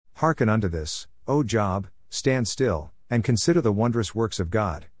Hearken unto this, O Job, stand still, and consider the wondrous works of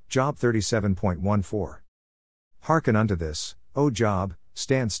God. Job 37.14. Hearken unto this, O Job,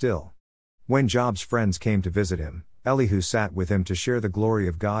 stand still. When Job's friends came to visit him, Elihu sat with him to share the glory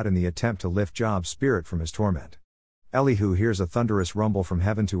of God in the attempt to lift Job's spirit from his torment. Elihu hears a thunderous rumble from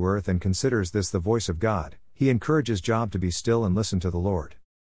heaven to earth and considers this the voice of God. He encourages Job to be still and listen to the Lord.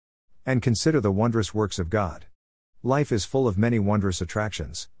 And consider the wondrous works of God. Life is full of many wondrous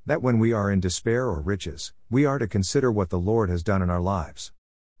attractions, that when we are in despair or riches, we are to consider what the Lord has done in our lives.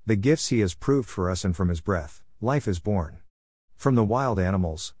 The gifts He has proved for us, and from His breath, life is born. From the wild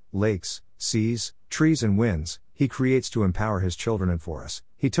animals, lakes, seas, trees and winds, He creates to empower His children, and for us,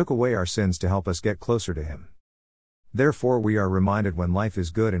 He took away our sins to help us get closer to Him. Therefore we are reminded when life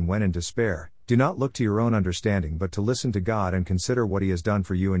is good and when in despair, do not look to your own understanding but to listen to God and consider what He has done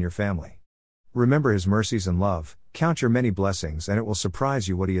for you and your family. Remember His mercies and love, count your many blessings, and it will surprise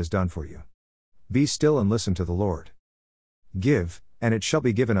you what He has done for you. Be still and listen to the Lord. Give, and it shall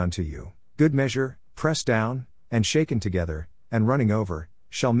be given unto you, good measure, pressed down, and shaken together, and running over,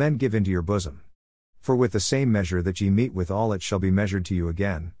 shall men give into your bosom. For with the same measure that ye meet withal it shall be measured to you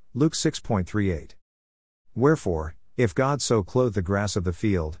again. Luke 6.38. Wherefore, if God so clothe the grass of the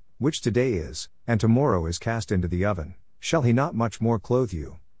field, which today is, and tomorrow is cast into the oven, shall He not much more clothe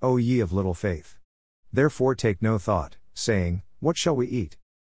you, O ye of little faith? Therefore take no thought, saying, What shall we eat?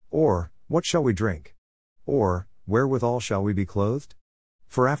 Or, what shall we drink? Or, wherewithal shall we be clothed?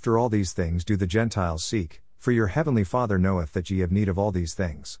 For after all these things do the Gentiles seek, for your heavenly Father knoweth that ye have need of all these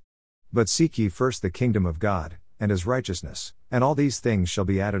things. But seek ye first the kingdom of God, and His righteousness, and all these things shall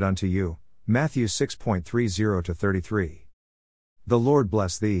be added unto you. Matthew 6.30-33. The Lord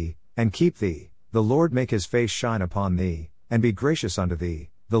bless thee, and keep thee, the Lord make His face shine upon thee, and be gracious unto thee,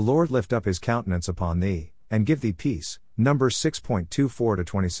 the Lord lift up His countenance upon thee, and give thee peace. Numbers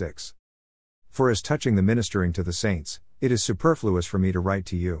 6.24-26. For as touching the ministering to the saints, it is superfluous for me to write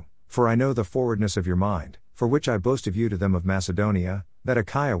to you, for I know the forwardness of your mind, for which I boast of you to them of Macedonia, that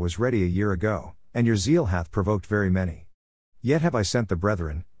Achaia was ready a year ago, and your zeal hath provoked very many. Yet have I sent the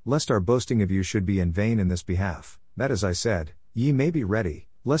brethren, lest our boasting of you should be in vain in this behalf, that as I said, ye may be ready,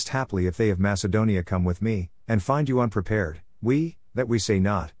 lest haply if they of Macedonia come with me, and find you unprepared, we, that we say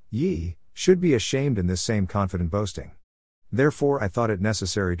not, ye, should be ashamed in this same confident boasting. Therefore I thought it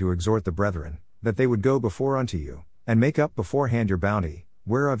necessary to exhort the brethren, that they would go before unto you, and make up beforehand your bounty,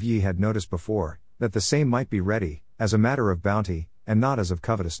 whereof ye had notice before, that the same might be ready, as a matter of bounty, and not as of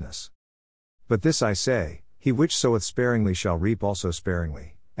covetousness. But this I say, he which soweth sparingly shall reap also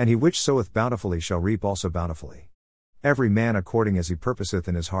sparingly, and he which soweth bountifully shall reap also bountifully. Every man according as he purposeth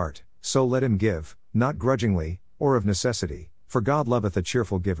in his heart, so let him give, not grudgingly, or of necessity, for God loveth a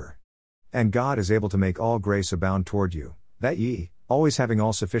cheerful giver. And God is able to make all grace abound toward you, that ye, always having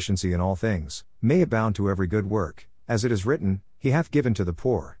all sufficiency in all things, may abound to every good work, as it is written, He hath given to the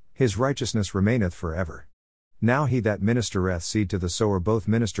poor, His righteousness remaineth for ever. Now he that ministereth seed to the sower both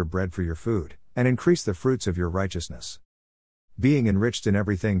minister bread for your food, and increase the fruits of your righteousness. Being enriched in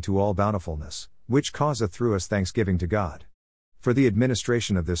everything to all bountifulness, which causeth through us thanksgiving to God. For the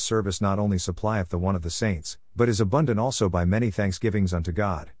administration of this service not only supplieth the want of the saints, but is abundant also by many thanksgivings unto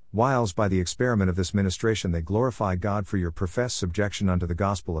God, whiles by the experiment of this ministration they glorify God for your professed subjection unto the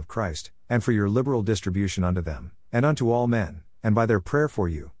gospel of Christ, and for your liberal distribution unto them, and unto all men, and by their prayer for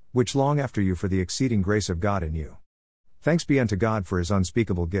you, which long after you for the exceeding grace of God in you. Thanks be unto God for His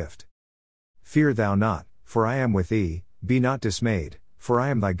unspeakable gift. Fear thou not, for I am with thee, be not dismayed, for I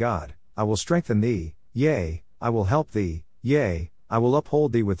am thy God, I will strengthen thee, yea, I will help thee, yea, I will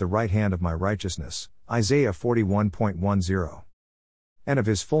uphold thee with the right hand of my righteousness. Isaiah 41.10. And of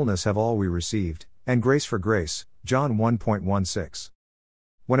His fullness have all we received, and grace for grace. John 1.16.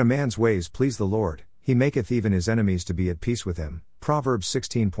 When a man's ways please the Lord, He maketh even his enemies to be at peace with him. Proverbs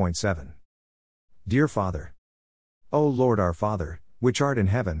 16.7. Dear Father, O Lord our Father, which art in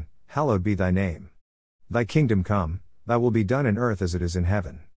heaven, hallowed be thy name. Thy kingdom come, thy will be done in earth as it is in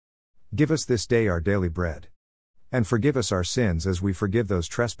heaven. Give us this day our daily bread. And forgive us our sins as we forgive those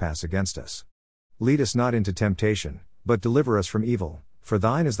trespass against us. Lead us not into temptation, but deliver us from evil, for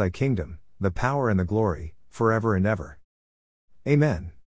thine is thy kingdom, the power and the glory, forever and ever. Amen.